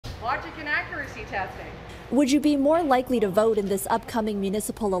Logic and accuracy testing. Would you be more likely to vote in this upcoming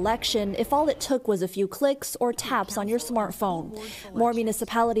municipal election if all it took was a few clicks or taps on your smartphone? More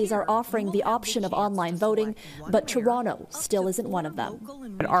municipalities are offering the option of online voting, but Toronto still isn't one of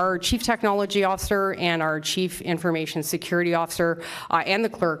them. Our Chief Technology Officer and our Chief Information Security Officer and the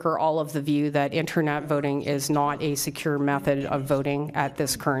clerk are all of the view that internet voting is not a secure method of voting at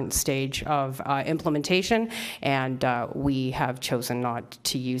this current stage of implementation, and we have chosen not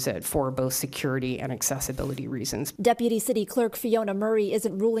to use it for both security and accessibility reasons. Deputy City Clerk Fiona Murray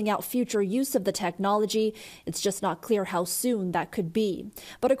isn't ruling out future use of the technology. It's just not clear how soon that could be.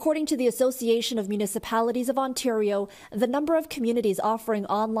 But according to the Association of Municipalities of Ontario, the number of communities offering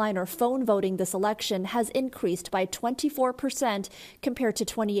online or phone voting this election has increased by 24% compared to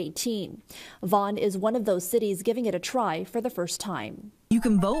 2018. Vaughan is one of those cities giving it a try for the first time. You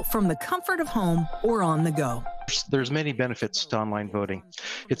can vote from the comfort of home or on the go. There's many benefits to online voting.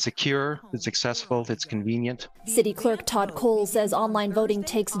 It's secure, it's accessible, it's convenient. City Clerk Todd Cole says online voting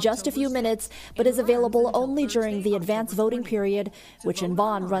takes just a few minutes, but is available only during the advance voting period, which in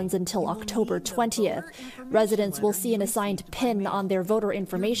Vaughan runs until October 20th. Residents will see an assigned PIN on their voter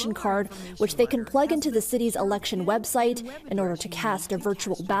information card, which they can plug into the city's election website in order to cast a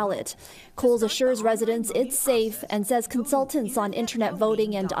virtual ballot. Coles assures residents it's safe and says consultants on internet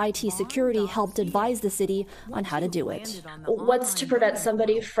voting and IT security helped advise the city on how to do it. What's to prevent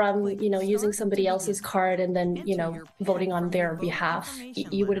somebody from, using somebody else's card and then, voting on their behalf?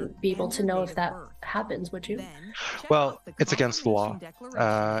 You wouldn't be able to know if that happens, would you? Well, it's against the law.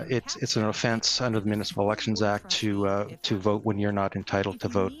 It's an offense under the Municipal Elections Act to vote when you're not entitled to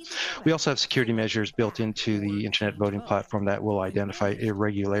vote. We also have security measures built into the internet voting platform that will identify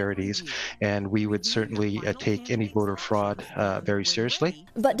irregularities, and we would certainly take any voter fraud very seriously.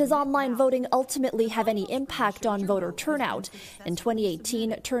 But does online voting ultimately have any impact on voter turnout? In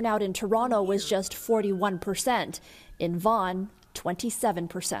 2018, turnout in Toronto was just 41%. In Vaughan,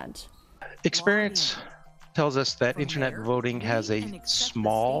 27%. Experience tells us that internet voting has a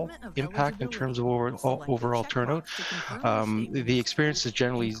small impact in terms of overall turnout. The experience has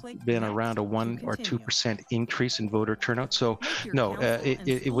generally been around a 1 or 2% increase in voter turnout. So no,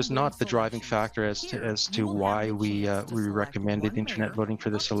 it was not the driving factor as to why we recommended internet voting for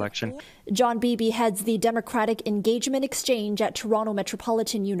this election. John Beebe heads the Democratic Engagement Exchange at Toronto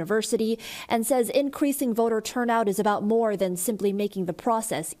Metropolitan University and says increasing voter turnout is about more than simply making the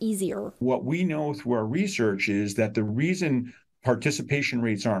process easier. What we know through our research is that the reason participation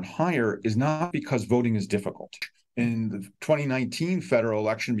rates aren't higher is not because voting is difficult. In the 2019 federal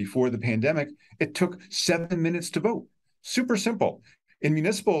election before the pandemic, it took 7 minutes to vote. Super simple. In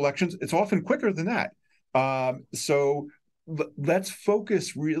municipal elections, it's often quicker than that. So let's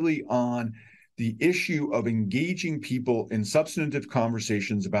focus really on the issue of engaging people in substantive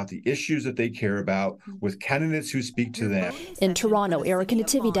conversations about the issues that they care about with candidates who speak to them. In Toronto,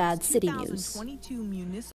 Natividad, CityNews.